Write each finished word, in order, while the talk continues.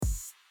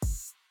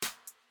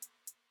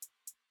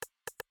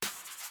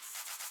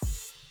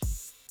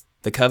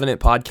The Covenant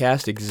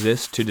Podcast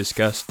exists to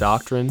discuss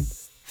doctrine,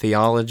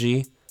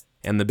 theology,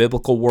 and the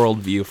biblical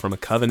worldview from a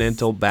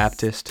covenantal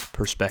Baptist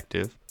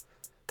perspective.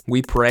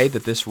 We pray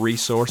that this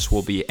resource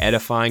will be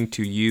edifying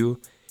to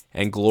you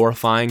and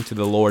glorifying to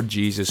the Lord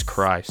Jesus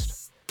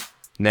Christ.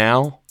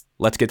 Now,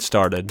 let's get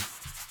started.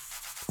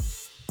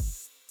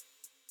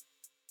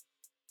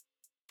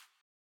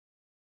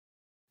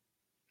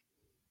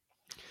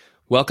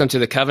 Welcome to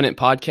the Covenant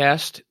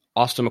Podcast.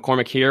 Austin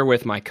McCormick here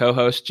with my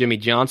co-host Jimmy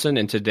Johnson,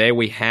 and today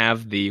we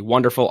have the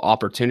wonderful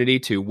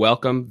opportunity to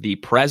welcome the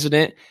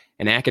President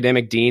and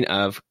Academic Dean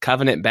of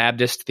Covenant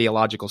Baptist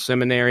Theological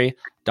Seminary,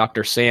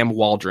 Dr. Sam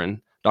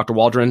Waldron. Dr.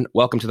 Waldron,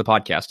 welcome to the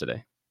podcast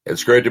today.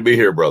 It's great to be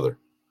here, brother.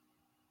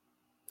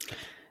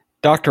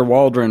 Dr.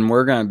 Waldron,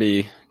 we're going to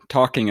be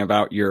talking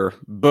about your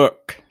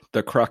book,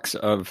 The Crux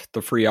of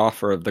the Free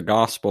Offer of the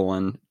Gospel.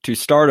 And to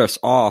start us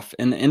off,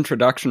 in the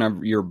introduction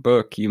of your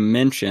book, you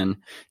mention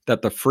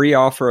that the free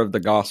offer of the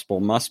gospel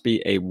must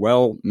be a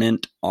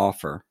well-meant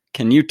offer.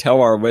 Can you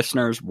tell our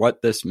listeners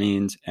what this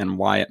means and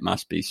why it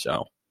must be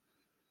so?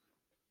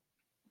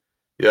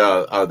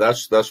 Yeah,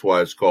 that's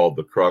why it's called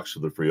the crux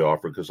of the free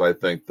offer, because I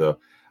think the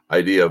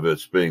idea of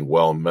its being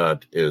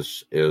well-meant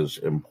is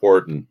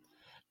important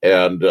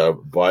and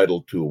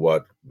vital to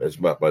what is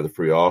meant by the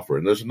free offer.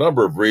 And there's a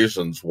number of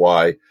reasons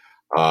why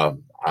I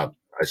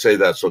say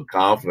that so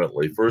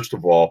confidently. First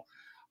of all,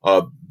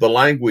 the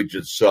language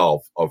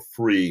itself of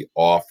free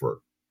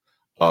offer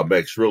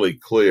makes really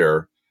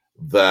clear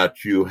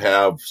that you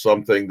have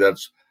something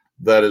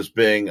that is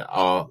being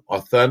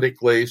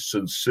authentically,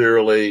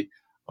 sincerely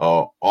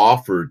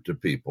offered to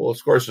people.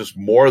 Of course, it's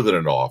more than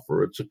an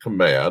offer; it's a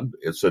command,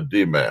 it's a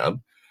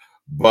demand,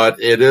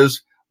 but it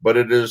is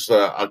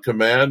a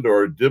command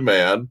or a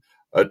demand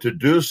to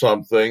do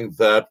something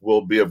that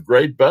will be of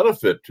great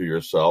benefit to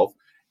yourself.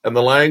 And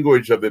the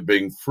language of it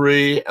being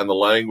free and the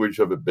language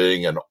of it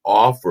being an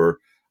offer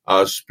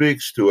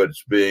speaks to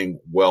its being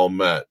well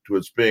meant, to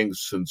its being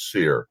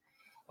sincere.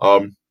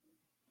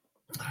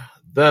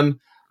 Then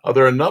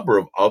there are a number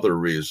of other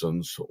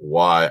reasons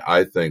why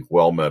I think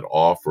well-meant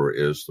offer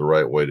is the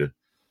right way to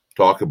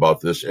talk about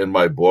this. In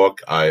my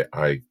book,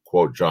 I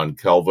quote John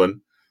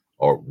Calvin,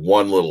 or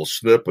one little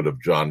snippet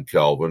of John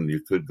Calvin. You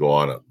could go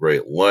on at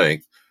great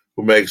length,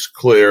 who makes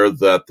clear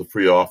that the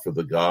free offer of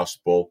the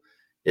gospel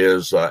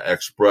is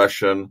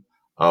expression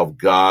of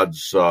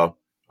God's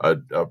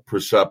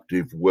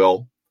perceptive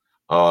will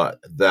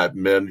that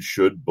men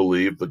should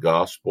believe the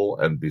gospel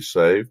and be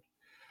saved.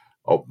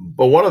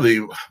 But one of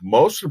the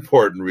most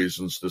important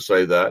reasons to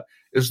say that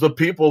is the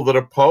people that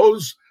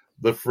oppose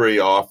the free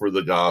offer of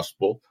the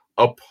gospel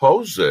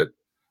oppose it.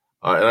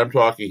 And I'm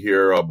talking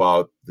here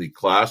about the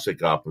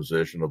classic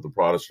opposition of the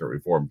Protestant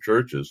Reformed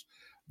churches.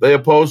 They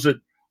oppose it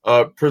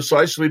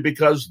precisely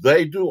because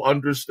they do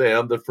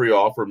understand that free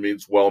offer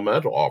means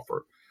well-meant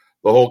offer.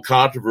 The whole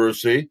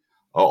controversy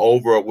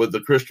over with the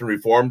Christian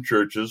Reformed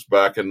churches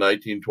back in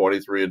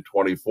 1923 and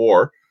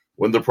 24,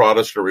 when the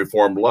Protestant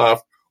Reformed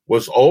left,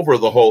 was over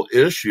the whole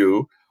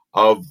issue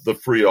of the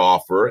free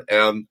offer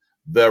and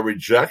the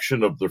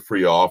rejection of the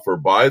free offer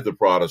by the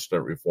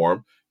Protestant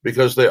Reformed,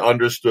 because they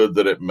understood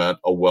that it meant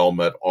a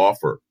well-meant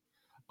offer,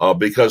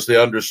 because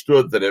they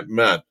understood that it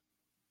meant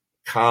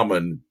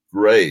common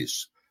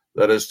grace.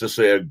 That is to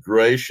say, a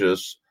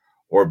gracious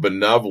or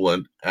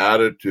benevolent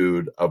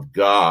attitude of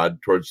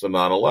God towards the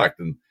non-elect.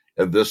 And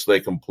this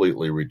they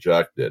completely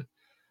rejected.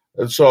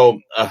 And so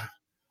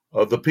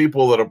the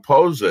people that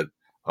oppose it,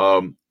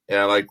 and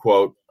I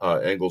quote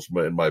Engels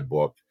in my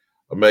book,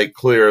 make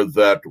clear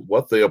that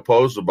what they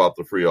oppose about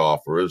the free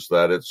offer is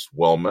that it's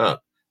well meant.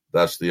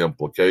 That's the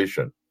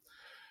implication.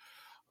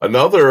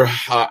 Another,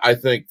 I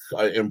think,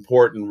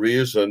 important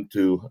reason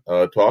to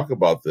talk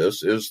about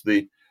this is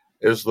the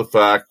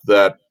fact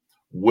that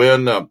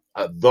when,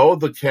 though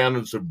the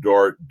canons of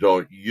Dort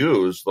don't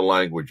use the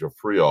language of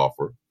free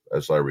offer,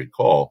 as I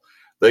recall,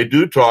 they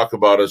do talk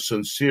about a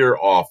sincere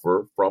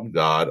offer from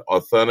God,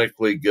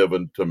 authentically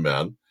given to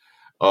men.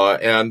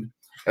 And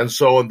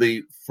so in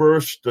the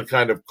first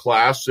kind of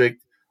classic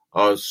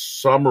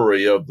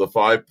summary of the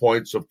 5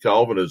 points of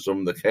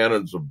Calvinism, the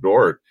canons of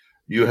Dort,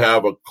 you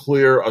have a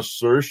clear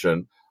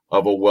assertion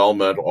of a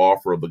well-meant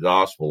offer of the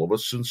gospel, of a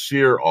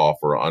sincere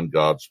offer on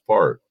God's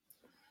part.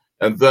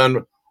 And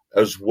then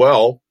as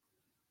well,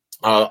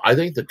 I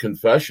think the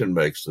confession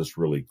makes this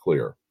really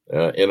clear.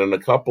 And in a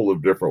couple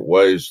of different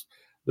ways,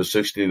 the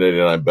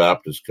 1689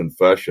 Baptist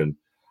Confession,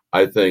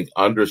 I think,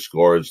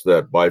 underscores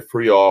that by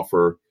free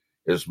offer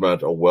is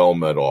meant a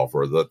well-meant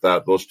offer,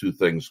 that those two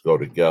things go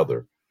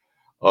together.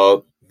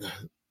 The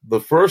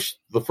first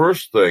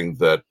thing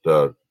that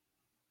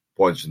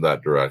points in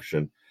that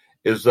direction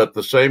is that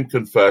the same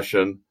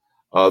confession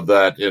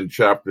that in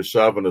chapter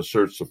 7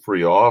 asserts the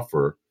free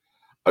offer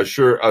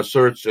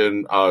asserts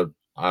in,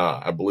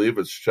 I believe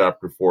it's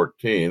chapter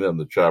 14 and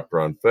the chapter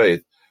on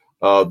faith,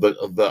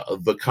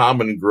 the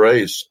common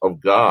grace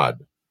of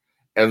God.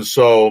 And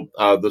so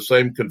the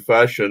same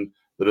confession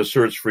that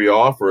asserts free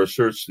offer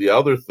asserts the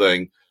other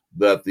thing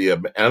that the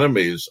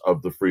enemies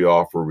of the free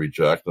offer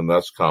reject, and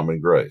that's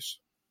common grace.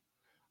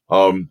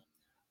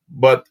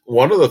 But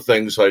one of the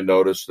things I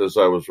noticed as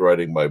I was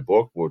writing my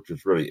book, which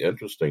is really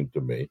interesting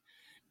to me,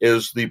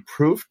 is the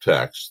proof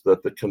text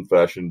that the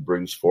confession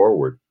brings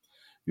forward.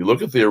 You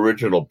look at the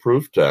original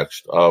proof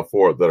text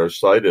that are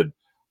cited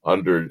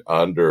in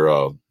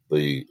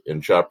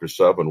chapter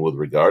 7 with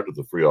regard to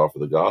the free offer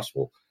of the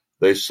gospel.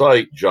 They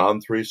cite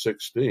John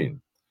 3:16,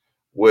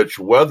 which,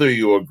 whether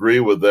you agree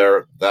with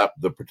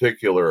the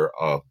particular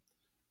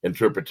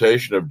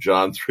interpretation of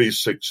John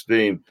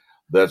 3:16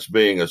 that's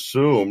being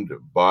assumed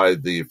by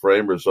the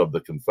framers of the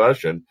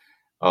confession,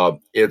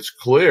 it's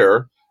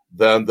clear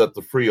then that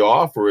the free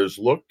offer is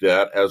looked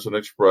at as an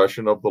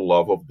expression of the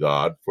love of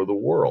God for the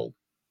world,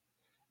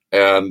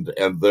 and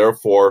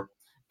therefore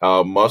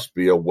must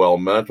be a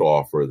well-meant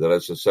offer. That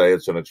is to say,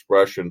 it's an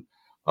expression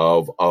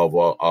of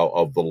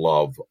the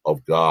love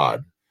of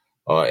God,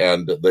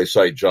 and they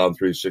cite John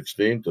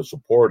 3:16 to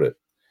support it.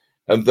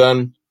 And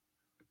then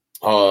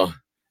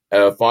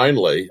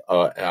finally,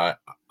 I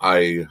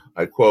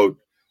quote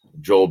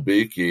Joel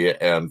Beeke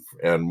and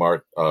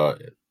Mark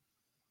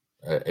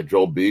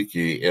Joel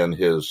Beeke in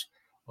his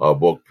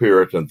book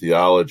Puritan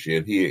Theology,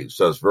 and he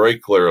says very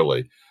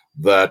clearly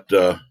that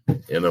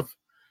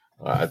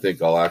I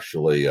think I'll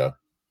actually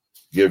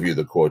give you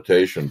the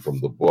quotation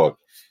from the book.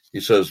 He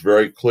says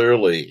very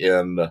clearly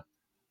in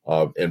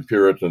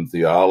Puritan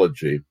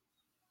Theology,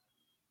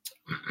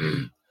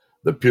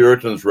 the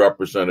Puritans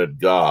represented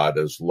God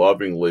as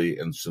lovingly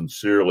and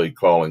sincerely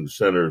calling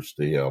sinners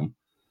to him.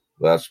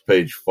 That's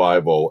page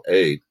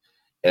 508.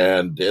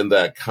 And in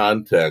that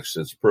context,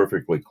 it's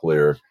perfectly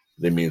clear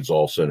that it means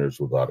all sinners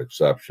without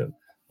exception.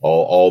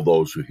 All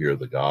those who hear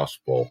the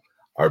gospel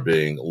are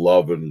being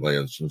lovingly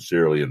and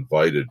sincerely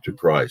invited to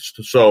Christ.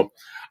 So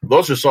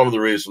those are some of the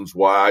reasons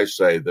why I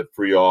say that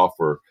free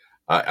offer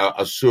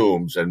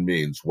assumes and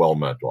means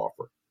well-meant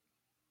offer.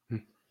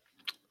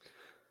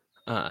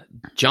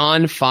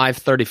 John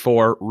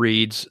 5:34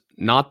 reads,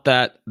 "Not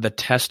that the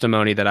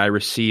testimony that I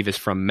receive is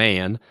from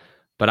man,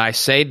 but I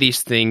say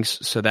these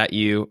things so that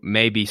you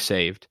may be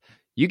saved."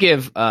 You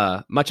give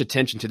much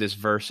attention to this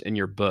verse in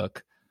your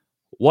book.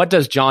 What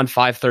does John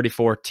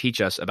 5:34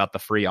 teach us about the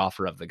free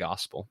offer of the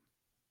gospel?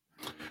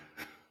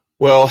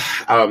 Well,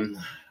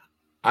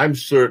 I'm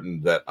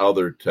certain that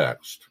other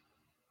text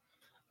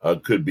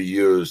could be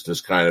used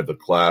as kind of a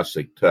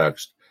classic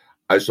text.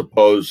 I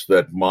suppose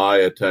that my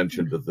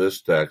attention to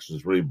this text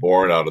is really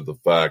born out of the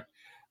fact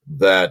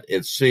that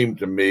it seemed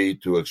to me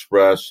to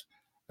express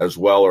as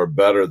well or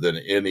better than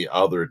any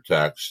other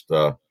text,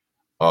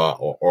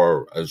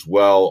 or as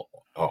well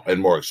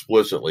and more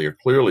explicitly or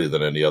clearly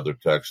than any other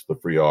text, the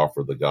free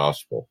offer of the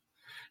gospel.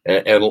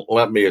 And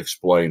let me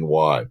explain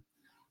why.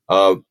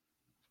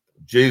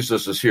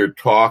 Jesus is here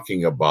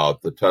talking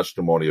about the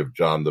testimony of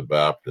John the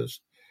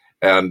Baptist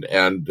and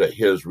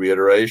his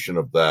reiteration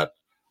of that,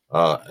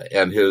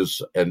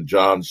 and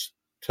John's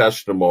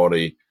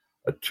testimony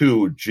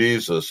to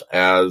Jesus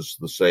as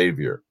the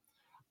Savior.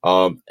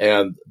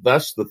 And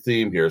that's the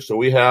theme here. So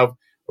we have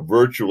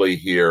virtually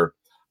here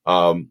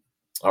a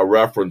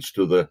reference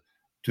to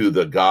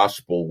the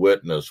gospel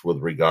witness with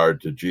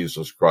regard to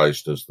Jesus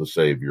Christ as the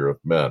Savior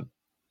of men.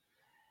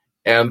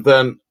 And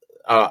then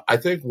I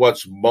think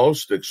what's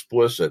most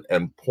explicit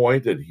and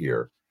pointed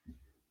here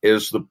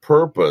is the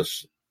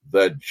purpose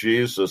that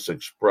Jesus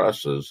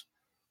expresses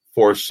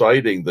for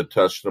citing the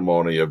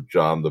testimony of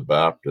John the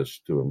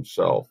Baptist to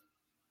himself.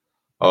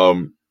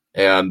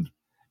 And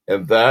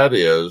that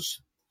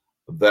is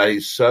that he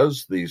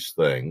says these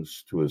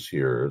things to his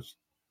hearers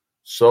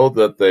so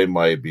that they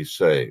might be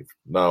saved.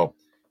 Now,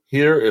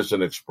 here is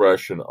an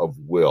expression of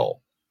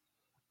will,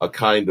 a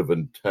kind of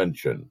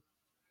intention,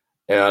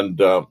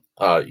 and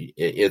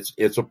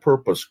it's a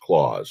purpose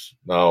clause.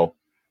 Now,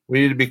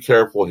 we need to be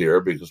careful here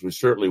because we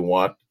certainly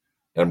want,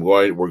 and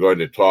we're going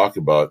to talk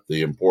about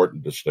the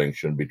important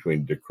distinction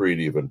between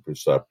decretive and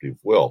preceptive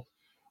will.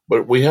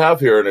 But we have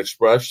here an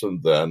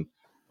expression then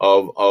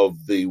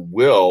of the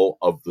will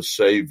of the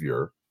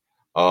Savior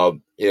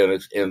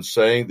in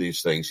saying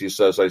these things. He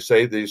says, I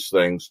say these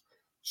things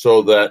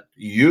so that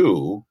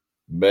you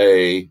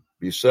may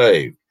be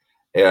saved.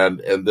 And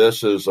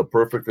this is a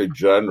perfectly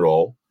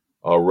general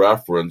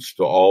reference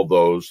to all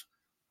those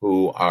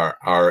who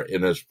are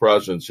in his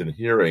presence and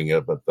hearing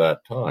it at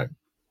that time.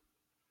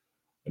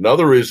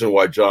 Another reason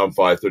why John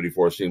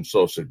 5:34 seems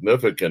so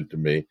significant to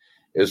me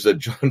is that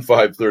John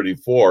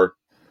 5:34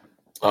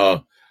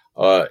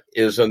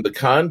 is in the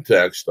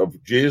context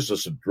of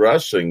Jesus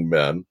addressing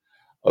men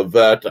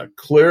that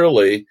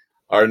clearly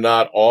are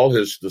not all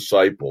his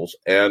disciples.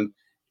 And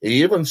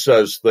he even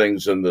says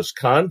things in this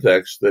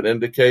context that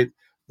indicate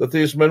that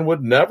these men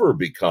would never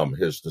become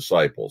his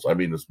disciples. I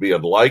mean, it's be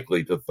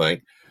unlikely to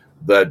think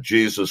that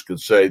Jesus could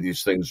say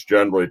these things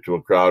generally to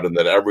a crowd and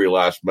that every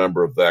last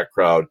member of that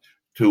crowd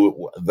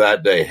to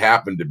that day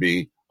happened to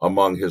be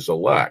among his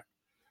elect.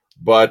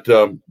 But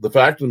the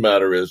fact of the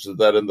matter is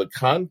that in the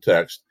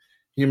context,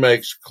 he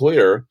makes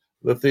clear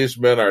that these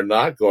men are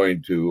not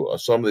going to,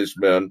 some of these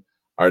men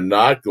are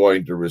not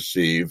going to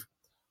receive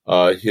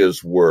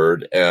his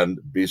word and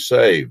be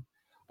saved.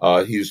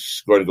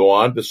 He's going to go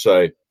on to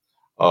say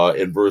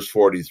in verse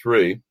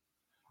 43,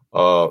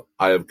 I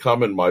have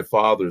come in my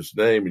Father's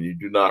name, and you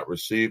do not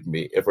receive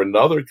me. If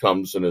another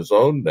comes in his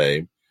own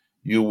name,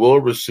 you will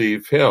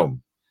receive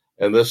him.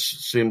 And this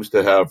seems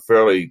to have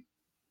fairly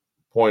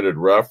pointed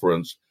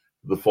reference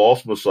to the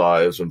false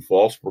messiahs and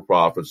false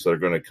prophets that are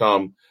going to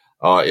come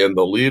in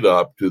the lead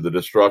up to the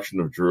destruction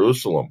of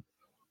Jerusalem.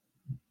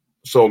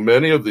 So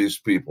many of these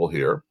people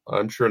here,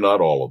 I'm sure not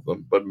all of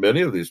them, but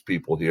many of these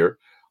people here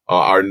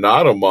are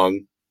not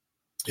among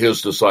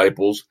his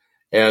disciples,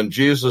 and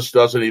Jesus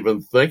doesn't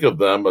even think of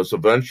them as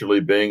eventually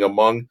being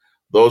among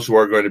those who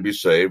are going to be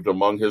saved,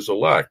 among his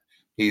elect.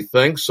 He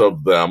thinks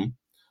of them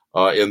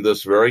in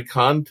this very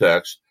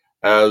context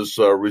as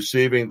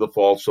receiving the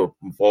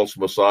false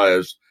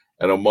messiahs,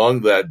 and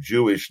among that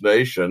Jewish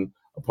nation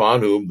upon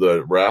whom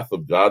the wrath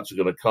of God's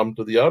going to come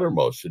to the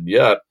uttermost. And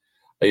yet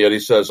he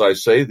says, I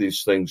say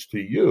these things to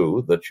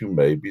you that you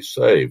may be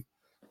saved.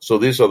 So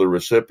these are the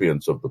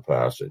recipients of the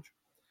passage.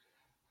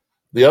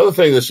 The other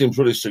thing that seems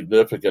really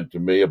significant to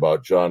me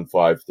about John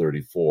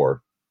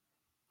 5:34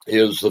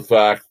 is the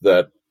fact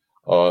that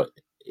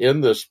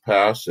in this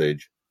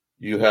passage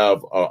you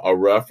have a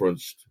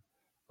reference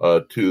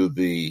to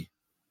the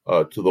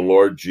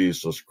Lord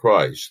Jesus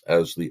Christ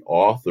as the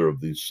author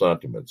of these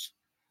sentiments.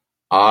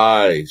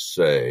 I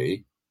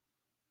say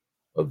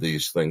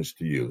these things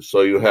to you.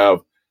 So you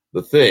have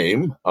the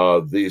theme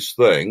of these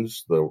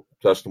things, the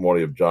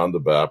testimony of John the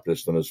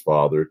Baptist and his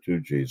father to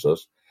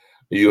Jesus.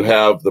 You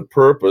have the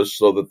purpose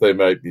so that they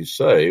might be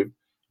saved.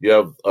 You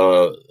have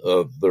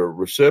the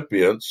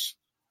recipients.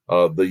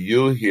 The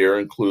you here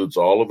includes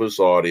all of his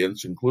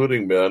audience,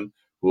 including men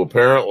who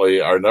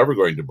apparently are never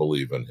going to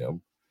believe in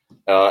him.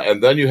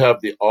 And then you have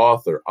the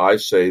author. I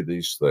say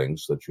these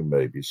things that you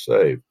may be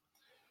saved.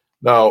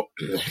 Now,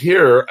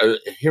 here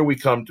we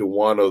come to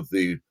one of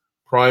the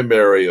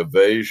primary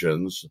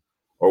evasions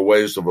or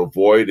ways of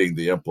avoiding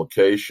the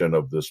implication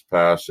of this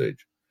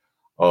passage.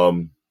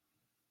 And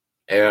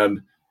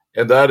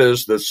that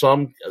is that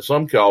some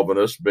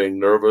Calvinists, being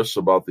nervous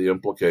about the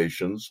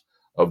implications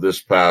of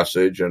this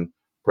passage and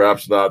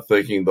perhaps not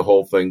thinking the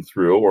whole thing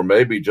through, or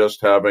maybe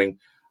just having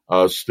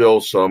still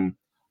some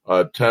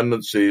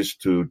tendencies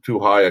to too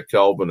high a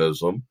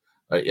Calvinism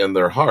in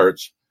their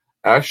hearts,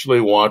 actually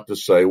want to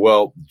say,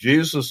 well,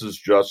 Jesus is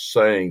just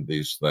saying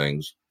these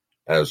things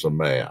as a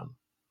man.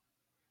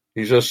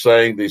 He's just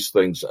saying these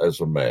things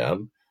as a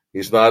man.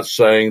 He's not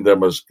saying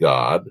them as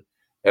God.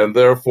 And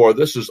therefore,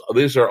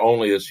 these are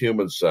only his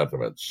human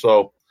sentiments.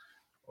 So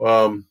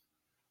I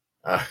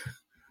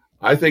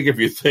think if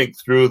you think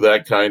through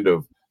that kind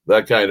of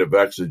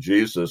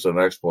exegesis and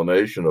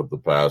explanation of the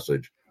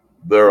passage,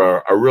 there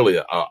are really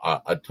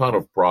a ton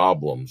of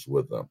problems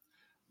with them.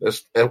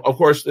 Of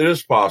course, it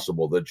is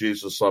possible that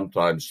Jesus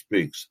sometimes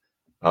speaks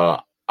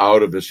out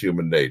of his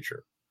human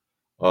nature.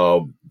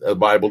 The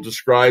Bible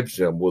describes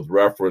him with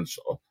reference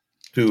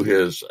to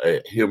his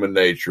human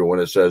nature when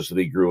it says that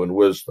he grew in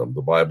wisdom.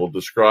 The Bible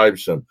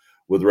describes him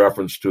with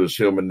reference to his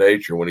human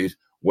nature when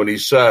he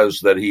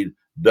says that he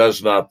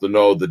does not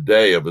know the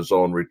day of his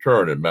own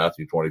return in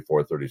Matthew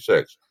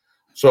 24:36.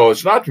 So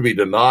it's not to be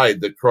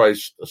denied that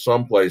Christ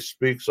someplace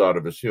speaks out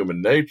of his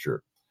human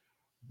nature.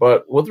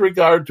 But with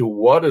regard to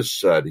what is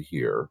said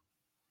here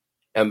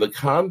and the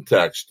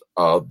context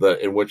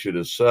in which it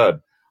is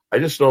said, I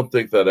just don't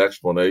think that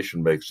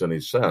explanation makes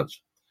any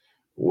sense.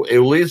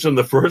 It leads in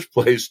the first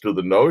place to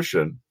the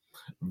notion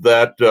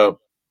that the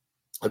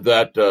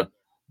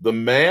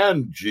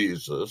man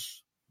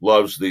Jesus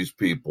loves these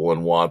people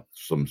and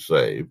wants them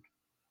saved,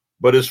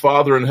 but his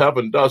Father in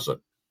heaven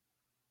doesn't.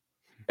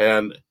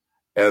 And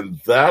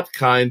that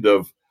kind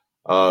of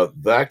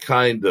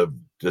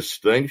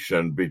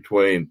distinction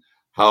between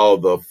how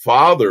the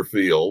Father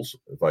feels,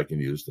 if I can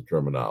use the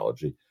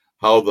terminology,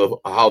 how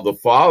the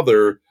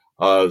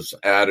Father's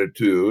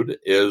attitude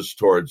is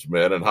towards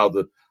men, and how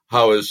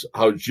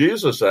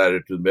Jesus'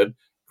 attitude to men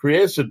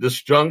creates a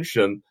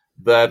disjunction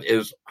that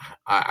is,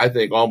 I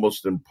think,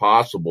 almost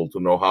impossible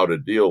to know how to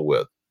deal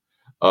with.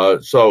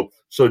 So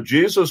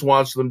Jesus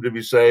wants them to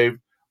be saved,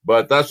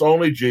 but that's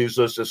only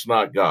Jesus. It's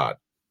not God.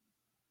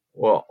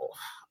 Well,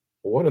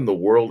 what in the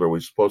world are we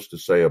supposed to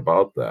say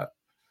about that?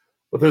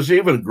 But there's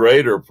even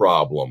greater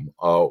problem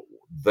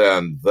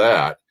than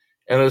that,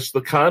 and it's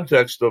the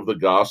context of the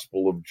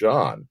Gospel of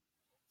John.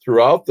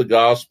 Throughout the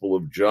Gospel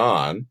of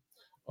John,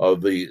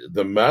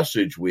 the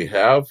message we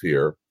have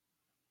here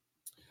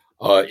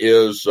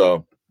is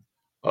that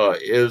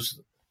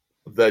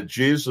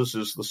Jesus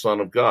is the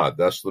Son of God.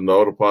 That's the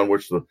note upon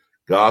which the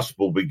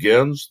Gospel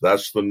begins.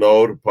 That's the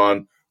note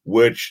upon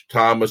which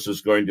Thomas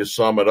is going to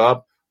sum it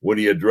up when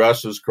he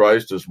addresses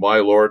Christ as my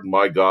Lord and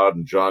my God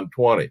in John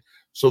 20.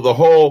 So the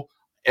whole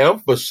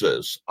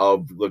emphasis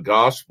of the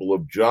Gospel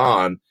of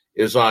John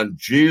is on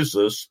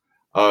Jesus'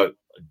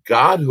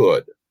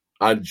 Godhood,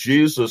 on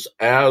Jesus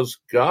as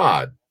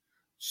God.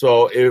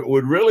 So it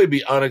would really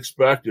be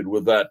unexpected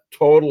with that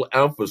total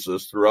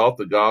emphasis throughout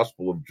the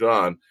Gospel of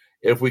John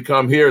if we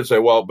come here and say,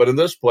 well, but in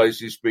this place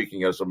he's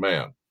speaking as a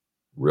man.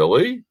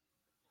 Really?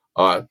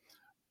 But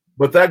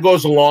But that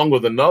goes along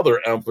with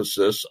another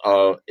emphasis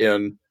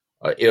in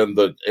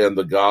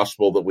the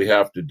gospel that we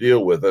have to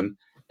deal with, and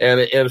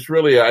it's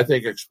really, I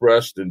think,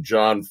 expressed in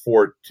John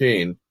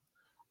 14,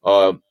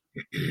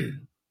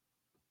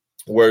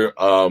 where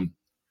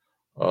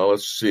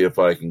let's see if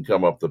I can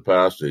come up the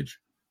passage.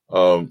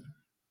 John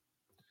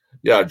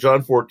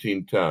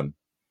 14:10.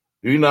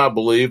 Do you not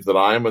believe that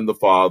I am in the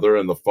Father,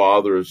 and the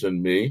Father is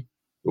in me?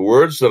 The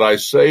words that I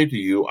say to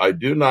you, I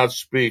do not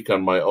speak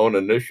on my own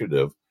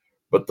initiative,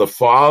 but the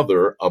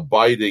Father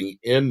abiding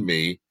in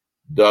me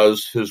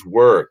does his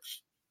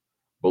works.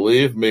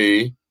 Believe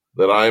me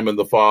that I am in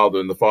the Father,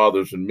 and the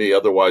Father is in me.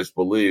 Otherwise,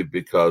 believe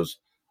because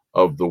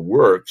of the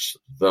works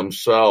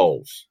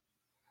themselves.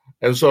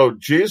 And so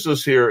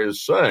Jesus here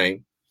is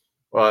saying,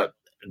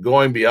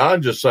 going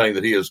beyond just saying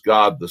that he is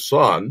God the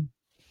Son,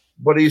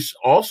 but he's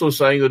also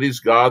saying that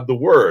he's God the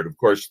Word. Of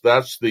course,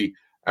 that's the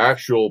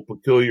actual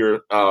peculiar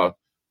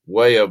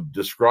way of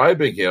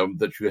describing him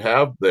that you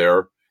have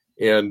there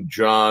in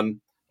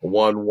John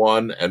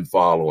 1:1 and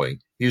following.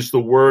 He's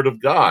the Word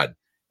of God.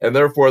 And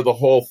therefore, the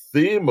whole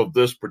theme of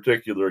this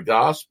particular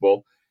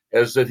gospel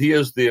is that he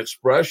is the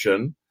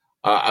expression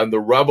and the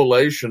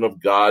revelation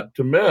of God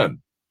to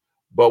men.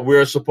 But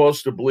we're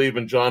supposed to believe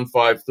in John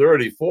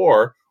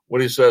 5:34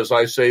 when he says,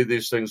 I say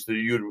these things to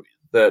you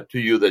that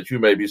you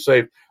may be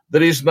saved,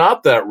 that he's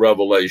not that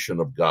revelation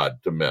of God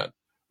to men.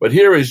 But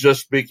here he's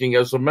just speaking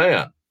as a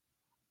man.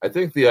 I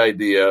think the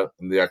idea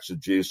and the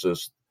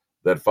exegesis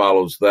that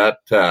follows that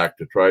tack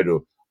to try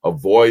to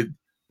avoid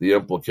the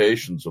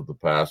implications of the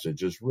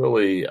passage is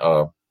really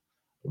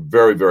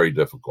very, very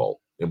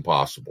difficult,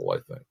 impossible, I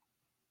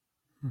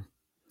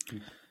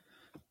think.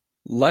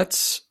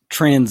 Let's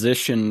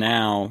transition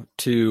now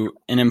to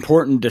an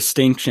important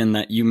distinction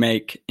that you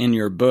make in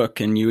your book,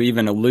 and you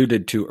even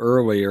alluded to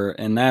earlier,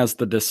 and that's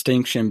the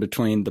distinction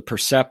between the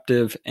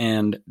perceptive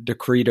and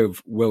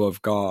decretive will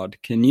of God.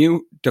 Can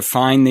you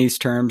define these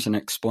terms and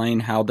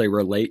explain how they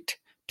relate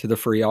to the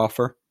free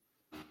offer?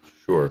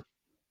 Sure.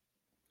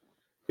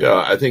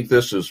 Yeah, I think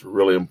this is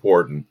really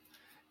important.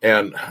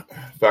 And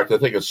in fact, I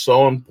think it's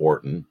so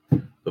important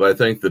that I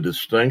think the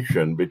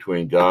distinction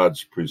between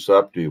God's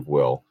preceptive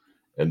will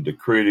and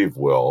decretive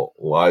will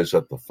lies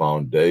at the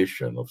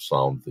foundation of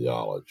sound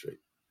theology.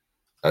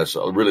 It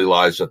really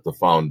lies at the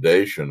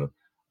foundation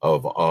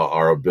of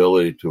our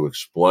ability to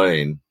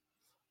explain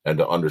and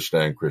to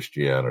understand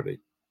Christianity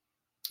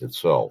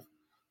itself.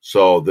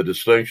 So the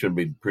distinction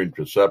between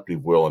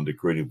preceptive will and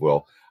decretive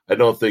will, I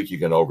don't think you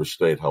can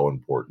overstate how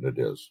important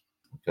it is.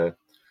 Okay,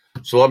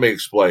 so let me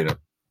explain it.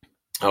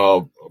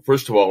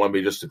 First of all, let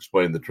me just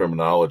explain the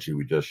terminology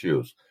we just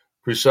used.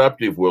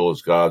 Preceptive will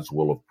is God's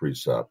will of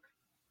precept.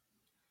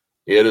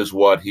 It is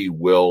what he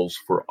wills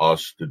for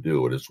us to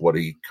do. It is what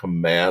he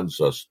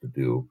commands us to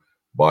do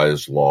by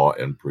his law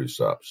and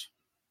precepts.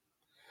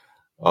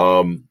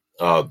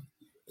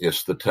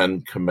 It's the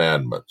 10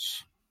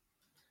 Commandments.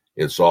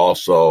 It's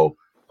also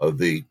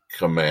the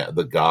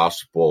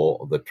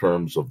gospel, the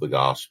terms of the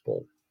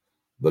gospel,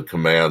 the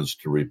commands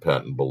to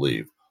repent and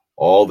believe.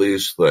 All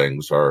these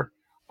things are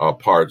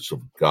parts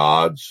of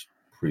God's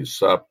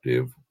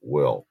preceptive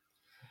will.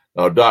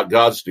 Now,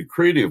 God's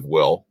decretive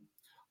will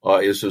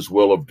is his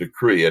will of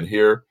decree. And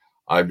here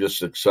I'm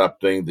just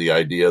accepting the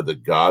idea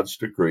that God's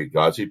decree,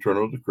 God's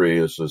eternal decree,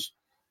 is his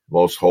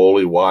most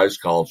holy, wise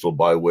counsel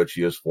by which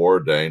he has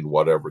foreordained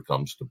whatever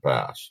comes to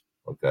pass.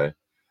 Okay?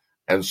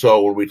 And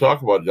so when we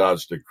talk about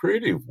God's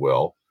decretive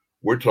will,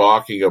 we're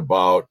talking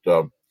about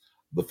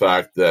the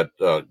fact that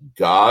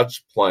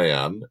God's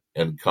plan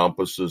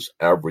encompasses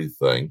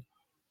everything,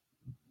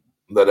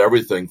 that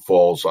everything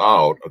falls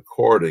out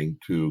according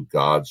to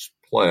God's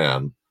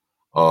plan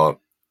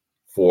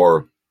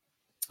for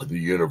the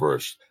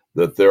universe,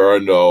 that there are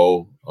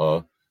no,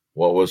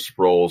 what was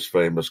Sproul's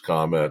famous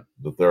comment,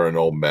 that there are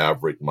no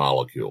maverick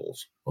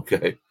molecules,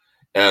 okay?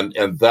 And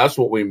that's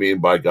what we mean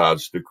by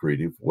God's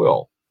decretive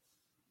will.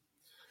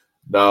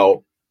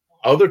 Now,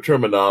 other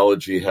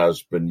terminology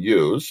has been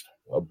used,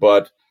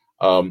 but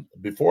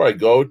before I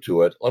go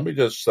to it, let me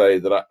just say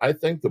that I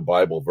think the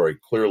Bible very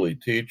clearly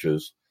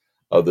teaches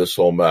this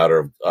whole matter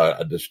of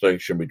a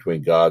distinction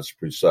between God's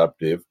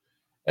preceptive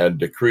and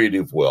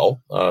decretive will.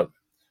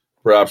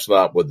 Perhaps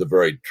not with the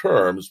very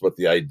terms, but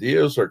the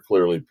ideas are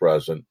clearly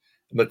present.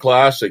 And the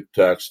classic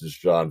text is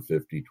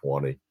Genesis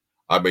 50:20,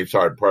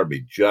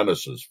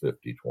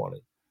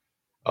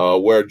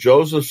 where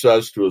Joseph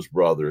says to his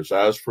brothers,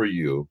 as for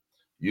you,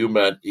 you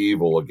meant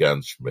evil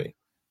against me,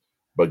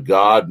 but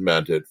God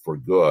meant it for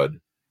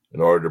good in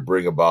order to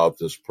bring about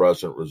this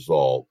present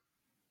result,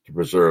 to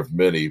preserve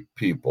many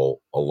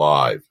people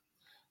alive.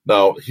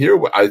 Now, here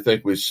I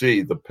think we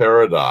see the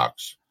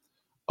paradox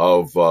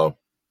of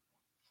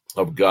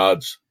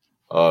God's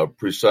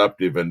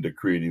preceptive and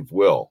decretive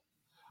will.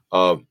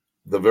 The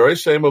very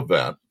same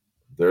event,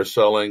 they're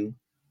selling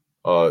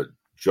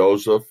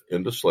Joseph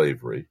into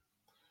slavery,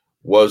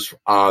 was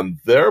on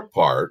their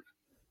part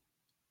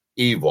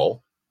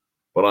evil,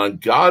 but on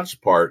God's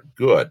part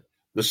good.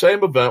 The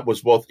same event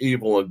was both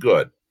evil and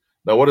good.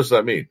 Now, what does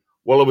that mean?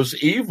 Well, it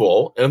was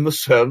evil in the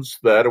sense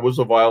that it was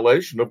a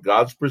violation of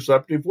God's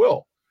preceptive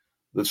will.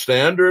 The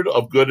standard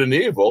of good and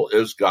evil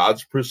is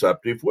God's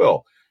preceptive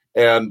will.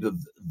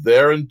 And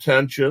their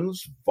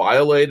intentions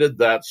violated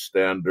that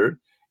standard.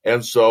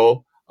 And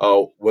so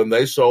when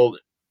they sold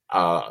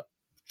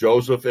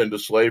Joseph into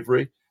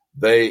slavery,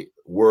 they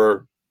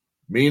were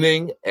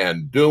meaning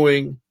and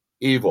doing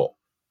evil.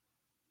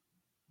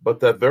 But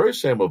that very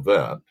same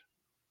event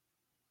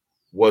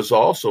was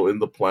also in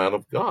the plan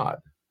of God.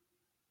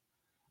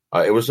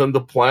 It was in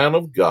the plan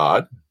of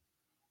God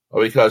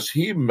because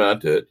he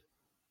meant it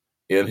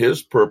in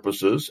his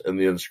purposes and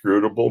the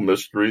inscrutable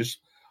mysteries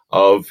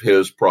of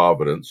his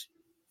providence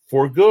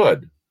for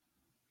good.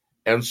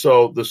 And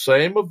so the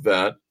same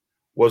event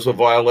was a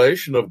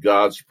violation of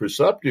God's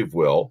preceptive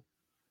will,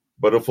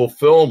 but a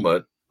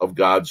fulfillment of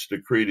God's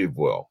decretive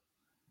will.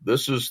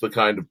 This is the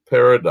kind of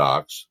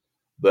paradox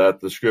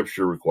that the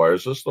scripture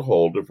requires us to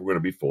hold if we're going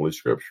to be fully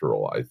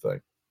scriptural, I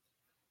think.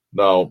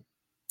 Now,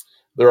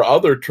 there are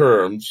other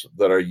terms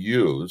that are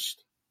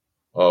used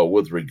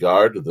with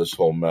regard to this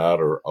whole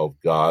matter of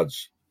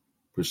God's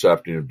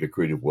preceptive and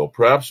decretive will.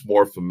 Perhaps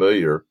more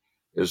familiar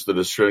is the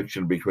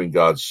distinction between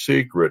God's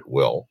secret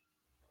will,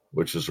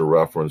 which is a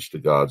reference to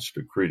God's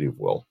decretive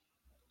will,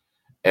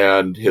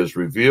 and his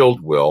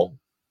revealed will,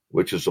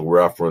 which is a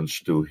reference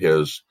to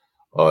his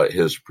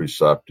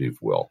preceptive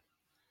will.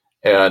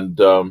 And,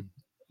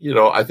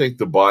 I think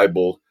the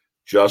Bible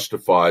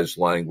justifies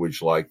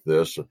language like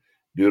this.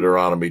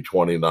 Deuteronomy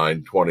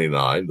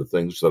 29:29, the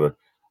things that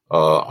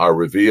are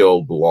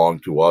revealed belong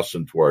to us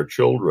and to our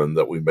children,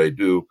 that we may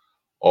do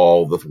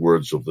all the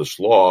words of this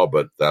law,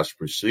 but that's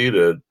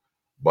preceded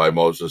by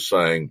Moses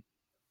saying,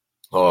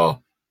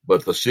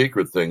 but the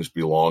secret things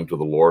belong to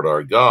the Lord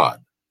our God.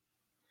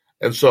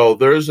 And so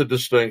there is a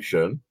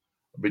distinction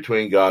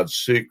between God's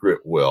secret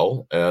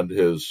will and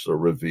his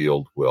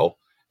revealed will.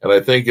 And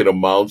I think it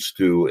amounts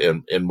to,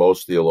 in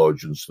most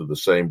theologians, to the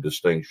same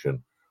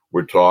distinction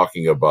we're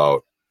talking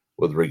about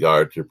with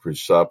regard to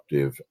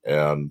preceptive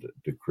and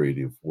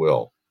decretive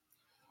will.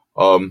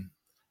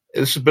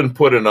 This has been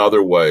put in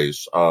other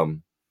ways. Of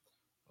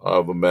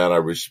a man I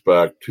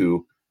respect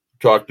who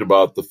talked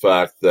about the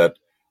fact that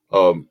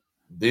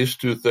these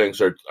two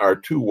things are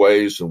two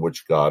ways in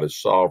which God is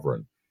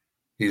sovereign.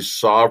 He's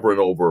sovereign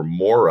over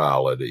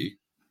morality.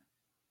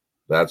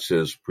 That's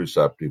his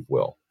preceptive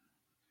will.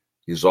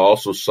 He's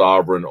also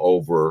sovereign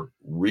over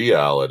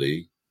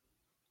reality.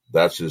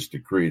 That's his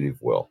decretive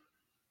will.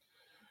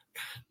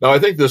 Now, I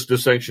think this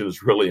distinction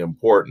is really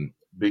important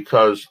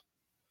because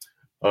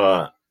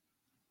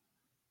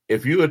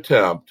if you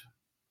attempt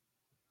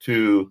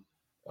to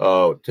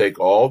take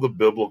all the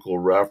biblical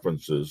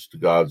references to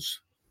God's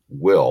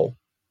will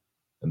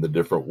and the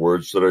different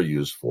words that are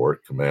used for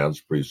it, commands,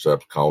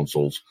 precepts,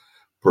 counsels,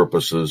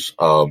 purposes,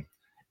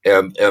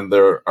 and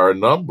there are a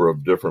number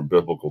of different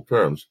biblical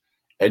terms,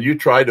 and you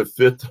try to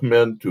fit them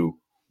into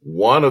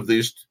one of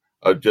these,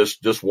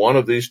 just one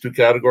of these two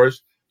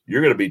categories,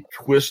 you're going to be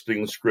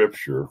twisting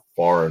Scripture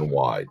far and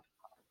wide.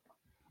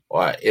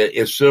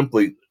 It's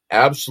simply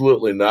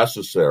absolutely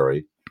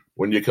necessary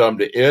when you come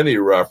to any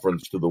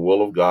reference to the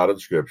will of God in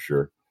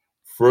Scripture,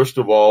 first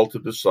of all, to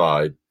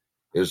decide,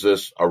 is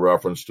this a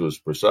reference to his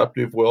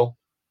preceptive will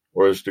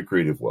or his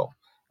decretive will?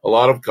 A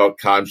lot of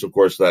times, of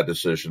course, that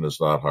decision is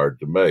not hard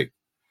to make.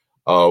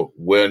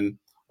 When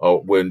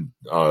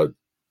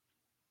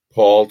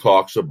Paul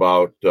talks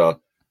about,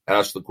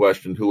 ask the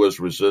question, who has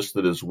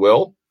resisted his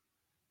will?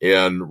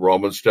 In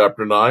Romans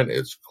chapter 9,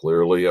 it's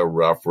clearly a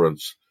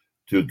reference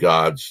to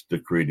God's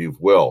decretive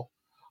will.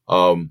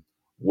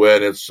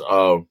 When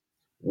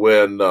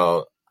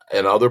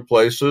in other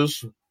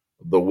places,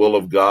 the will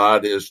of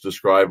God is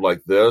described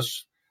like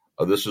this.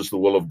 This is the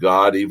will of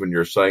God, even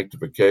your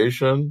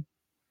sanctification.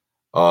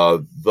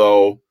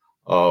 Though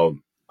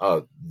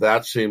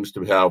that seems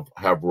to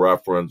have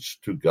reference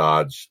to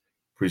God's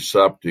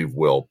preceptive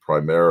will,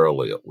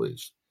 primarily at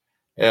least.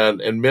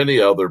 And many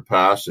other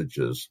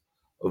passages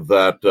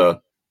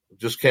that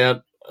just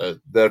can't,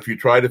 that if you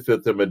try to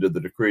fit them into the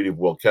decretive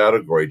will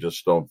category,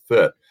 just don't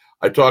fit.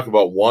 I talk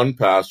about one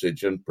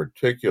passage in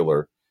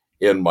particular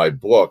in my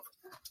book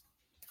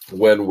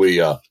when we,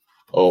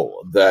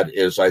 that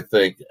is, I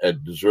think,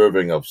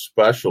 deserving of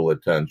special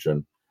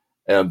attention,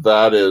 and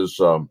that is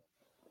the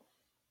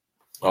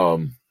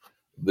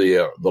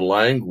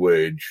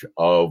language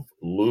of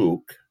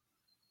Luke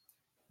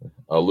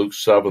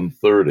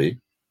 7:30,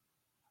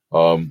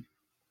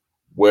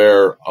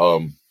 where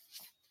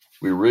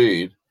we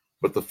read,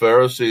 "But the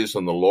Pharisees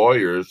and the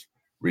lawyers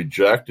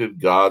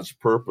rejected God's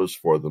purpose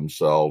for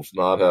themselves,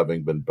 not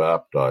having been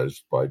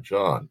baptized by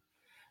John."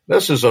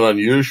 This is an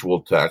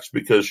unusual text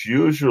because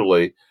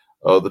usually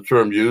the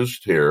term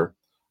used here,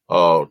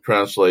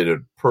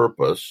 translated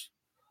purpose,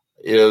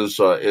 is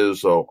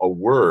a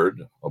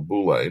word, a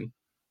boulane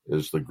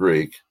is the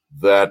Greek,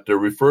 that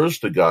refers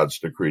to God's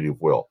decretive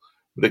will.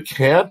 But it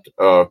can't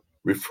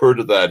refer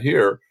to that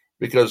here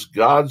because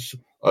God's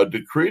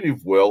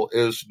decretive will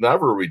is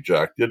never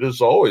rejected,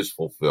 is always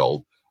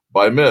fulfilled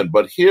by men.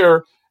 But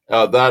here,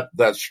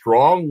 that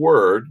strong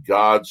word,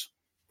 God's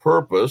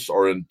purpose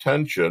or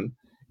intention,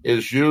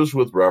 is used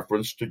with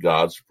reference to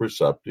God's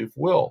preceptive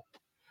will.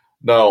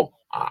 Now,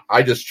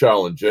 I just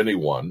challenge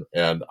anyone,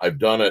 and I've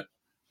done it.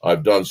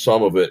 I've done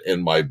some of it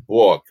in my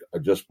book,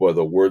 just by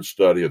the word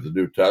study of the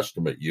New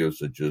Testament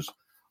usages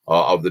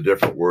of the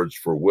different words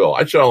for will.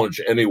 I challenge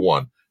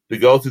anyone to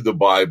go through the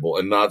Bible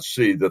and not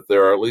see that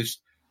there are at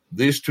least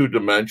these two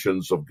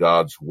dimensions of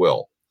God's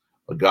will,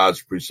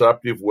 God's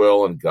preceptive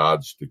will and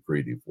God's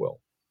decretive will.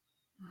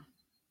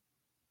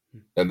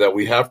 And that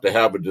we have to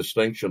have a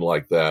distinction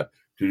like that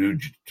to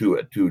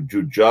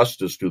do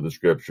justice to the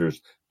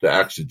Scriptures, to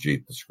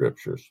exegete the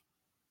Scriptures.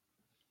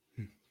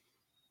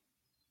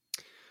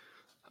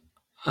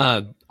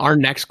 Our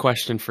next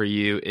question for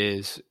you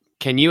is,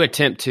 can you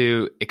attempt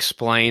to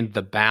explain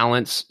the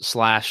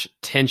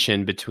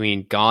balance/tension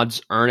between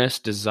God's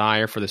earnest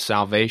desire for the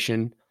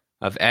salvation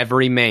of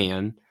every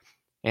man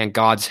and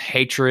God's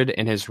hatred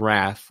and his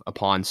wrath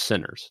upon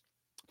sinners?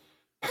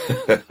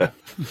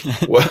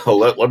 Well,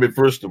 let me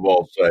first of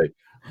all say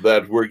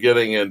that we're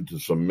getting into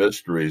some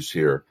mysteries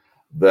here.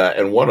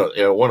 And one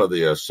of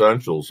the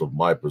essentials of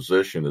my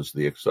position is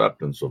the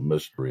acceptance of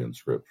mystery in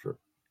Scripture.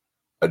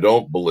 I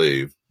don't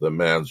believe that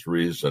man's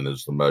reason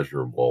is the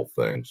measure of all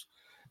things.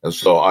 And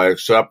so I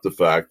accept the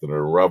fact that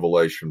a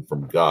revelation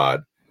from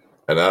God,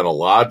 an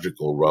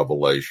analogical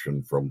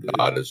revelation from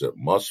God, as it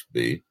must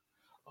be,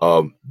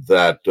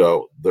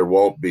 that there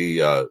won't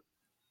be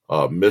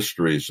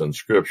mysteries in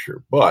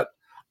Scripture. But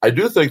I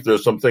do think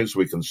there's some things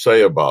we can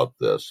say about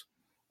this,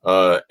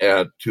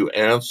 and to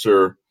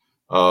answer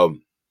those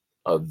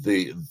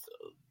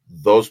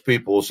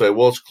people who say,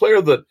 well, it's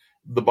clear that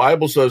the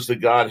Bible says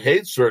that God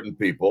hates certain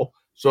people,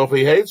 so if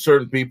he hates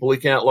certain people, he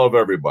can't love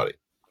everybody.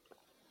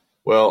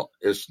 Well,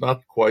 it's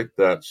not quite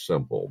that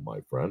simple,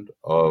 my friend,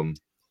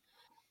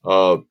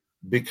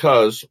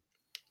 because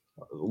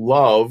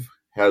love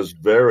has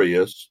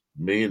various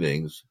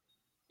meanings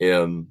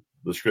in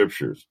the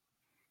Scriptures.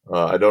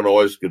 I don't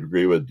always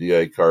agree with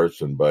D.A.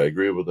 Carson, but I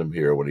agree with him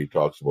here when he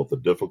talks about the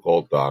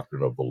difficult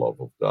doctrine of the love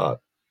of God.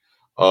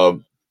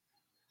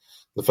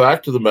 The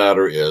fact of the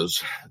matter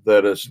is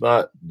that it's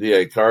not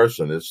D.A.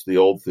 Carson, it's the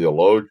old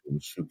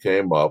theologians who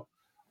came up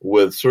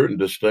with certain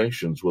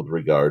distinctions with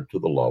regard to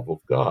the love of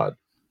God.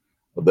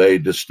 They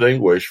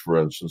distinguish, for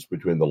instance,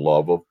 between the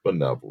love of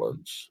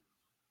benevolence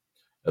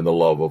and the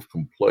love of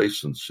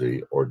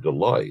complacency or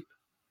delight.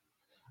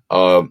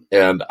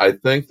 And I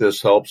think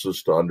this helps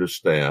us to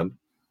understand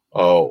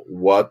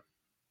what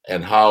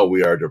and how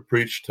we are to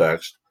preach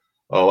text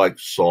like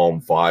Psalm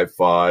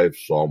 5:5,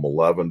 Psalm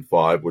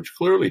 11:5, which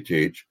clearly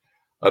teach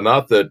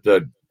not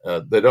that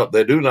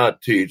they do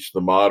not teach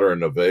the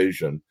modern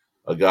evasion.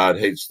 God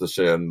hates the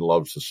sin,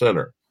 loves the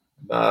sinner.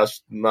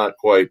 That's not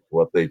quite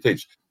what they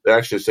teach. They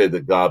actually say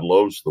that God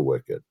loves the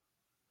wicked,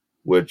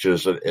 which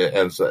is,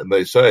 and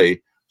they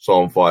say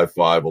Psalm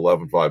 5:5,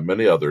 11:5,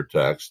 many other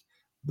texts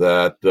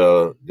that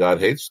God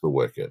hates the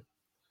wicked.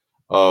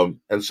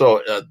 And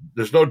so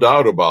there's no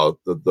doubt about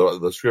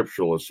the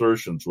scriptural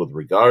assertions with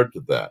regard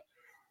to that.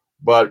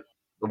 But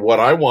what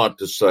I want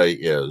to say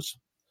is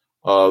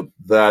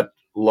that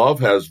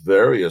love has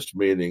various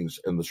meanings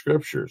in the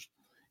Scriptures.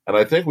 And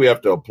I think we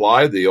have to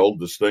apply the old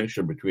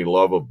distinction between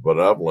love of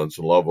benevolence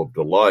and love of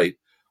delight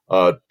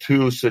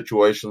to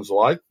situations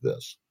like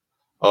this.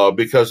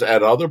 Because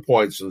at other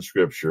points in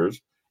Scriptures,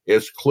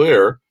 it's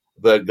clear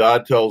that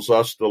God tells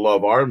us to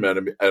love our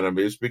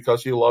enemies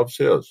because he loves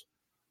his.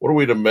 What are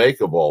we to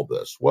make of all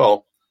this?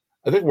 Well,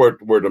 I think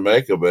what we're to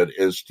make of it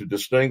is to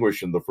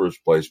distinguish in the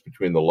first place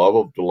between the love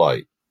of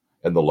delight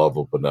and the love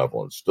of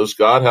benevolence. Does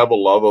God have a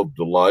love of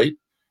delight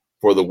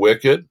for the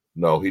wicked?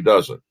 No, he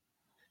doesn't.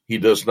 He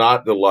does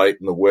not delight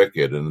in the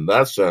wicked, and in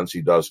that sense,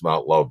 he does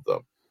not love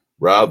them.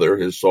 Rather,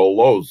 his soul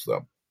loathes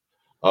them.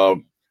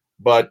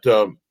 But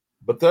then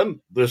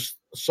there's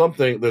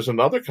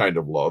another kind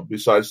of love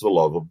besides the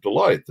love of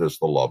delight. There's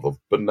the love of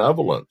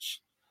benevolence,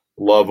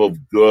 love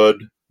of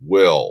good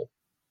will,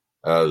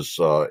 as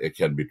it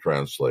can be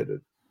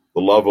translated,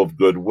 the love of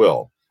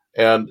goodwill.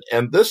 And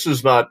this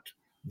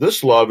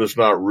love is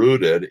not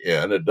rooted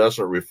in, it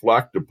doesn't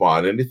reflect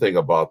upon anything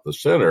about the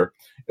sinner.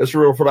 It's a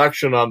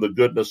reflection on the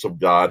goodness of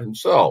God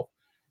himself.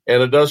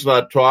 And it does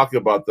not talk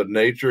about the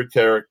nature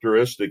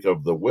characteristic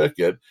of the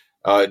wicked.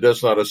 It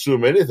does not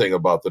assume anything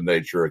about the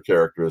nature or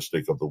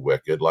characteristic of the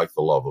wicked like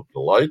the love of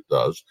delight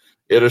does.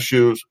 It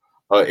assumes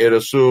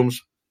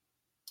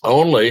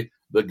only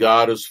that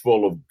God is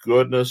full of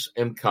goodness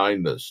and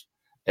kindness,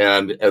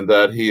 and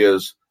that he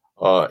is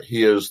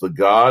the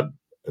God,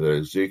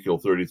 Ezekiel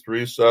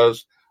 33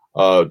 says,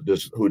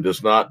 who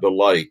does not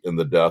delight in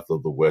the death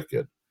of the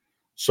wicked.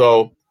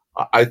 So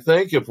I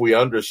think if we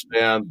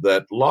understand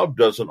that love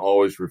doesn't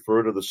always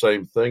refer to the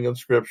same thing in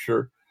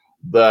Scripture,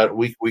 that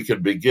we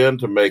can begin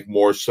to make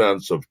more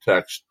sense of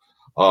texts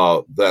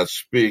that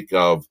speak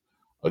of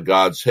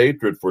God's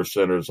hatred for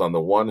sinners on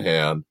the one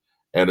hand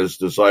and his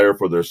desire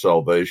for their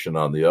salvation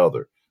on the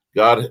other.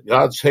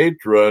 God's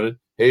hatred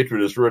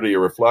is really a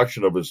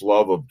reflection of his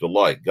love of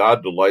delight.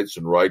 God delights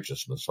in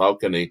righteousness. How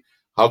can he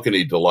how can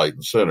he delight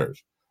in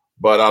sinners?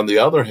 But on the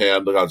other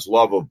hand, God's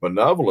love of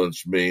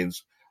benevolence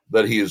means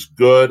that he is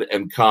good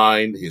and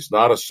kind. He's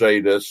not a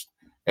sadist,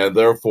 and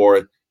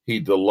therefore he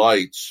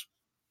delights.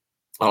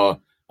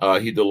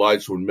 He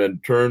delights when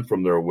men turn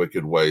from their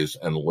wicked ways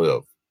and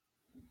live.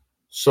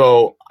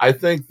 So I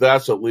think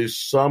that's at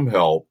least some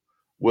help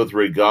with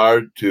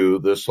regard to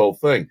this whole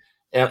thing.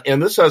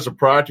 And this has a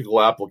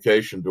practical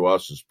application to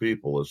us as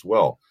people as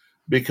well,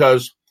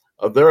 because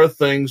there are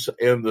things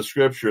in the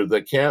scripture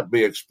that can't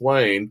be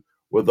explained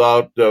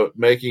without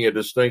making a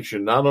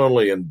distinction not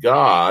only in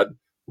God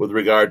with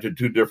regard to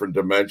two different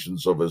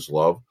dimensions of his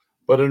love,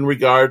 but in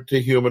regard to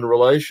human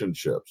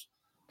relationships.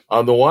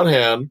 On the one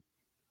hand,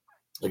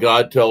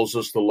 God tells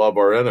us to love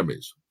our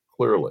enemies,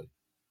 clearly.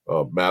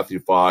 Matthew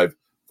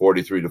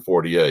 5:43 to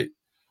 48.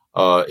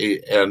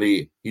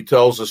 He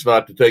tells us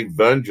not to take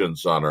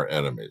vengeance on our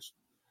enemies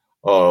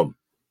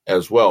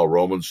as well,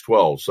 Romans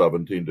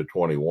 12:17 to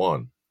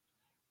 21.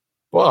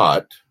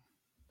 But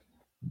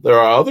there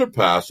are other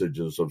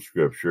passages of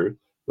Scripture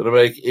that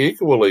make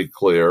equally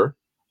clear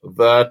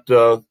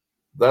that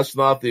that's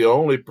not the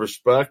only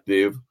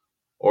perspective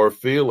or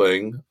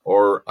feeling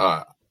or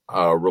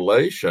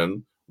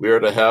relation we are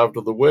to have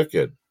to the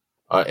wicked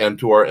and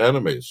to our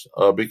enemies.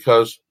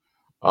 Because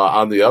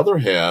on the other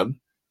hand,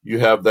 you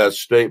have that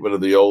statement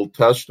of the Old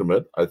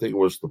Testament. I think it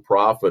was the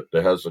prophet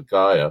to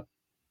Hezekiah.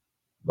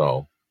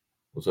 No,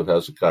 was it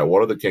Hezekiah?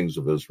 One of the kings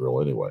of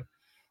Israel, anyway.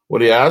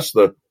 When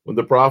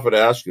the prophet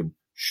asked him,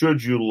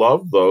 should you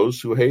love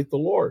those who hate the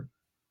Lord?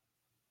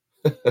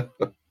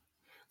 The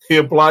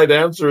implied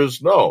answer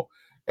is no.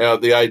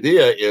 And the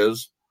idea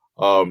is,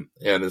 and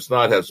it's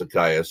not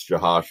Hezekiah, it's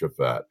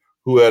Jehoshaphat,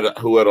 who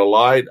had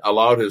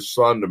allowed his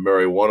son to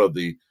marry one of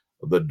the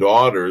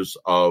daughters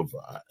of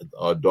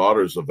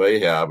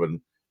Ahab,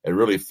 and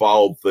really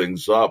fouled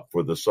things up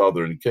for the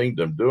southern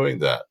kingdom doing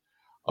that.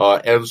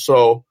 And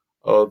so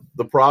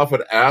the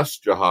prophet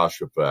asked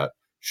Jehoshaphat,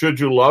 should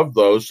you love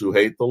those who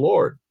hate the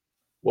Lord?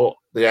 Well,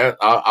 the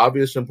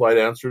obvious implied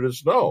answer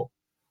is no.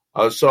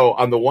 So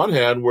on the one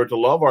hand, we're to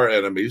love our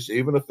enemies,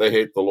 even if they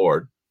hate the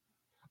Lord.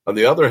 On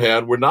the other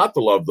hand, we're not to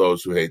love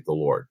those who hate the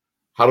Lord.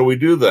 How do we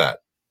do that?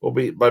 Well,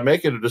 by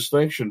making a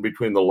distinction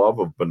between the love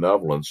of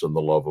benevolence and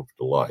the love of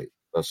delight.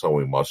 That's how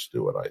we must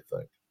do it, I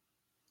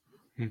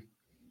think.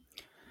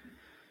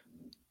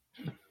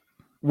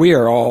 We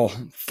are all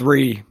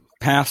three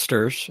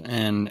pastors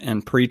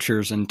and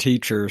preachers and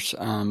teachers.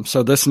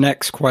 So this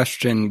next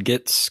question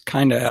gets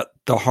kind of at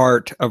the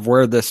heart of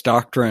where this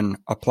doctrine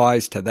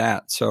applies to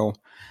that. So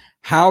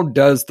how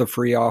does the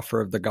free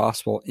offer of the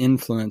gospel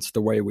influence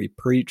the way we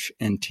preach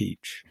and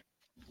teach?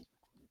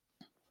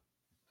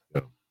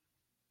 Yeah.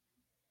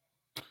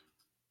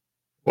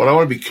 Well, I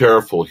want to be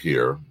careful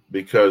here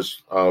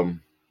because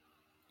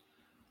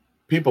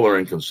people are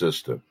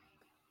inconsistent.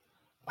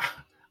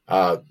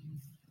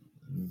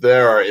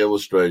 There are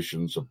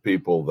illustrations of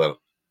people that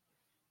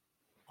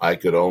I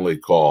could only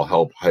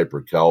call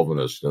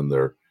hyper-Calvinist in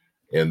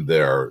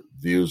their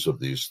views of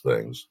these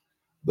things,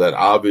 that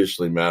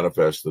obviously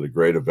manifested a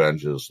great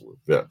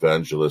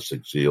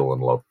evangelistic zeal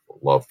and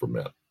love for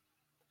men.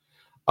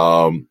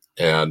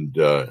 And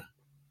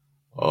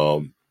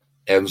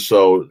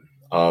so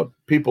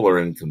people are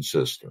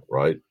inconsistent,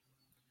 right?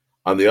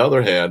 On the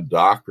other hand,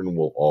 doctrine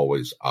will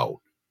always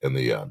out in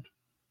the end.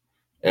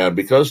 And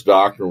because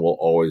doctrine will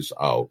always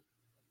out,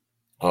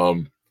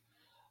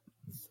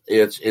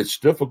 it's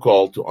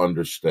difficult to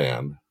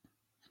understand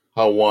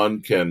how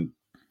one can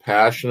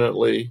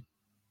passionately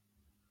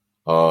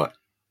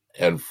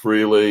and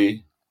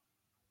freely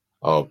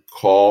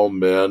call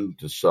men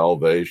to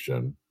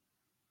salvation,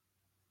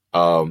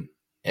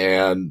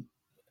 and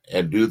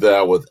do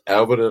that with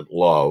evident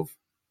love,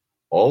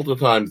 all the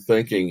time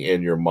thinking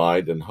in your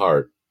mind and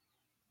heart,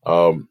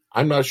 I'm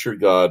not sure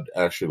God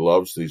actually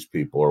loves these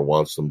people or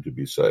wants them to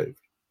be saved.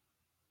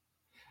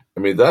 I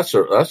mean, that's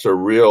a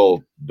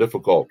real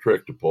difficult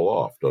trick to pull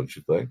off, don't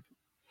you think?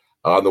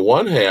 On the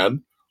one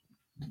hand,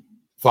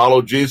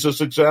 follow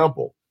Jesus'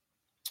 example.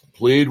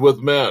 Plead with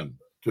men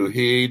to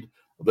heed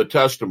the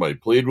testimony.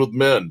 Plead with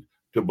men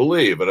to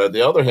believe. And on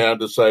the other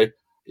hand, to say,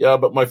 yeah,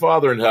 but my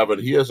Father in heaven,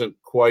 he doesn't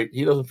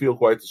feel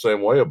quite the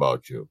same way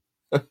about you.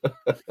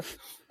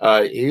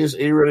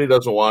 He really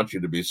doesn't want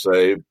you to be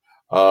saved.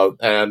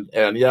 And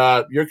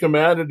yeah, you're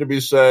commanded to be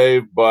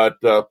saved, but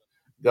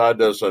God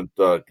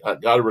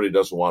really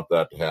doesn't want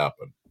that to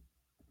happen.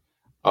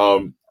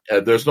 And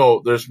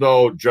there's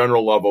no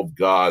general love of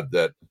God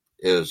that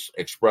is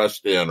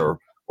expressed in or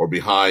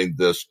behind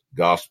this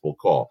gospel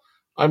call.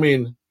 I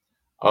mean,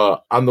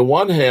 on the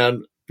one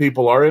hand,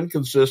 people are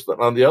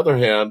inconsistent. On the other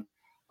hand,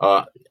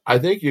 I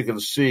think you can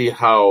see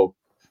how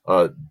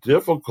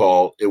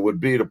difficult it would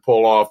be to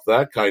pull off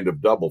that kind of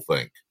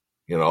doublethink,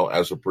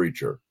 as a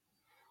preacher.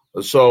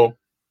 So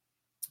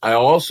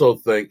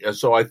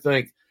I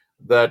think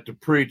that to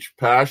preach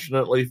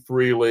passionately,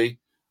 freely,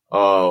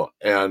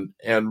 and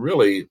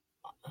really,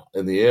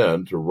 in the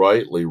end, to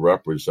rightly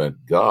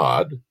represent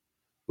God,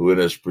 who in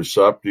his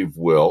preceptive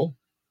will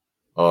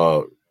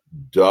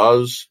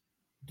does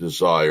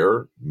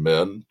desire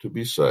men to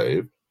be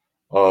saved,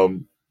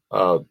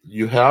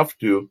 you have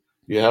to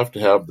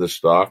have this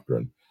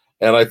doctrine,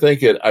 and I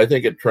think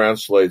it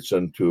translates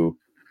into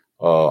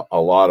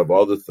a lot of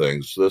other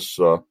things. This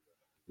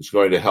is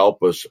going to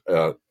help us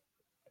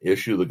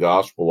issue the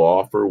gospel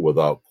offer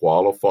without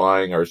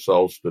qualifying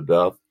ourselves to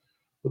death,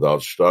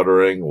 without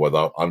stuttering,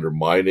 without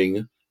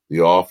undermining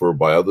the offer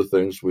by other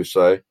things we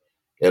say.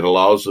 It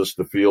allows us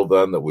to feel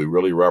then that we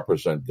really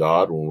represent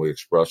God when we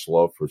express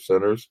love for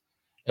sinners.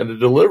 And it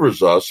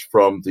delivers us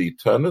from the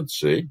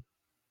tendency,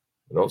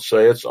 I don't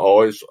say it's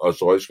always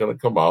going to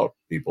come out,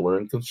 people are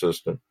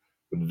inconsistent,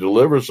 but it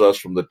delivers us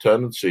from the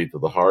tendency to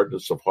the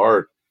hardness of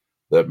heart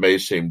that may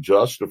seem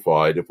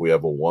justified if we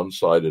have a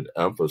one-sided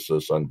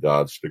emphasis on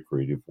God's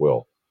decretive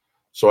will.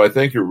 So I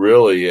think it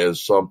really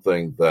is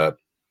something that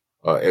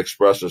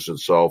expresses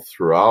itself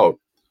throughout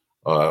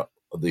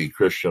the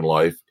Christian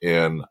life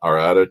in our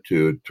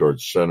attitude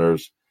towards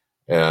sinners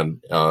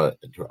and our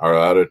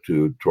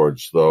attitude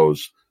towards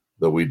those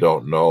that we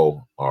don't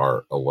know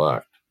are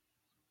elect.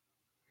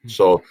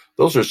 So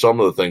those are some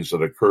of the things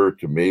that occur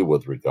to me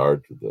with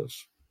regard to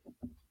this.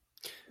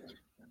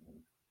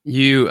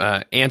 You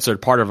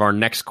answered part of our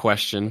next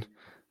question.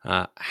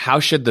 How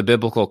should the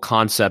biblical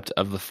concept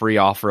of the free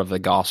offer of the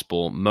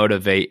gospel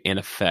motivate and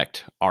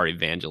affect our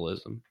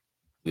evangelism?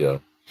 Yeah.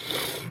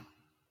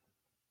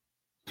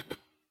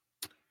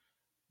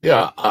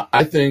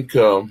 I think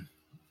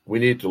we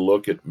need to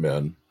look at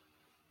men.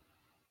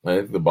 I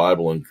think the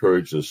Bible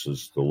encourages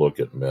us to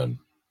look at men,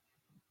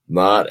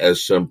 not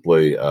as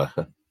simply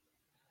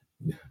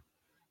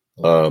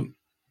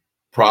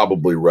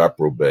probably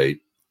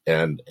reprobate,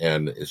 and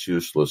it's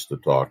useless to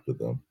talk to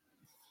them,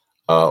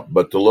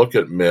 but to look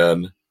at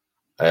men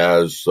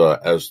as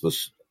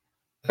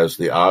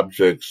the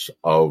objects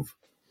of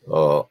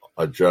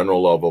a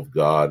general love of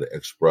God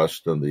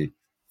expressed in the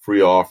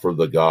free offer of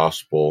the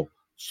gospel,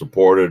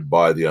 supported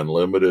by the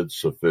unlimited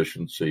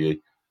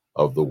sufficiency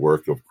of the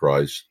work of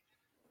Christ.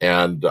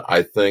 And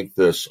I think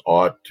this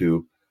ought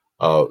to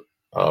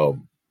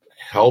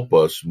help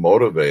us,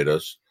 motivate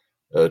us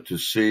to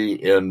see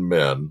in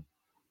men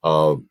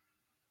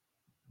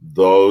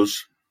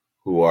those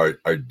who are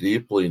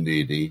deeply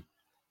needy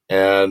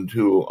and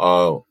who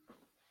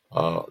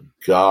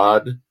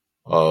God,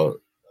 over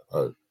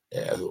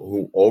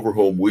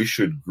whom we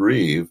should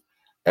grieve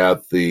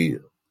at the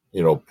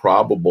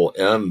probable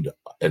end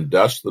and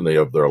destiny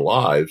of their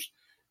lives,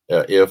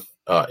 if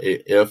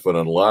and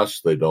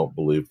unless they don't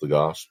believe the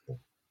gospel.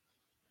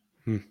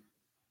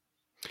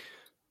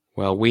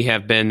 Well, we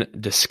have been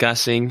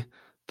discussing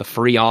the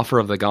free offer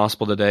of the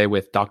gospel today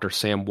with Dr.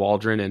 Sam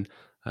Waldron. And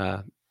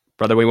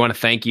brother, we want to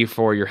thank you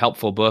for your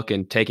helpful book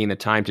and taking the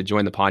time to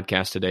join the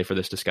podcast today for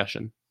this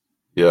discussion.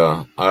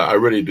 Yeah, I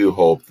really do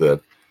hope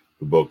that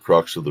the book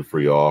Crux of the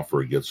Free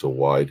Offer gets a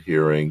wide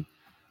hearing.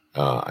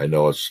 I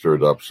know it's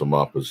stirred up some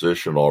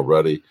opposition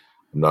already.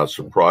 I'm not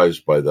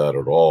surprised by that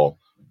at all,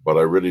 but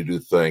I really do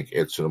think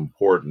it's an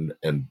important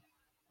and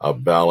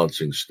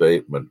balancing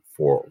statement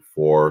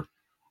for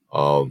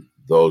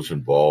those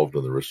involved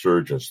in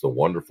the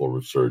wonderful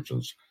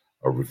resurgence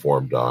of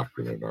Reformed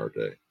doctrine in our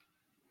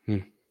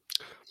day.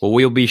 Well,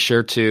 we'll be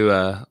sure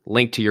to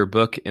link to your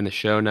book in the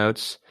show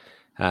notes.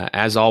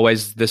 As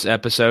always, this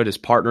episode is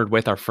partnered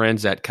with our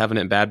friends at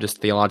Covenant Baptist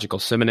Theological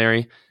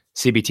Seminary.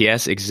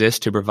 CBTS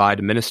exists to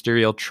provide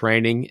ministerial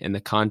training in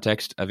the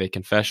context of a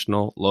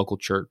confessional local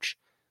church.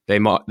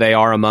 They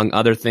are, among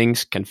other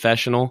things,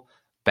 confessional,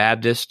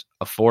 Baptist,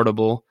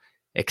 affordable,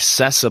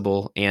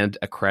 accessible, and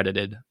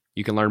accredited.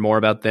 You can learn more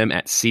about them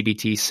at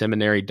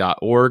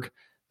cbtseminary.org.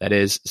 That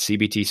is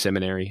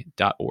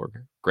cbtseminary.org.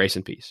 Grace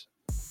and peace.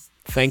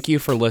 Thank you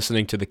for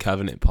listening to the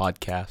Covenant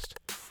Podcast.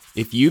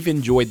 If you've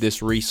enjoyed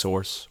this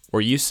resource,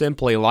 or you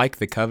simply like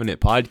the Covenant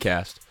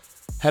Podcast,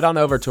 head on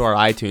over to our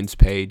iTunes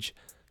page,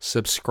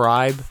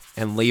 subscribe,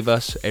 and leave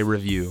us a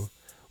review.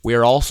 We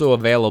are also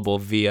available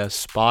via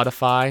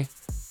Spotify,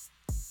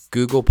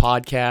 Google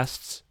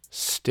Podcasts,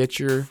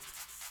 Stitcher,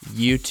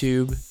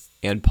 YouTube,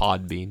 and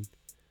Podbean.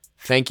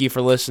 Thank you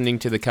for listening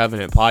to the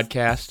Covenant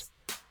Podcast.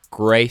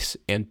 Grace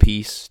and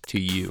peace to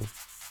you.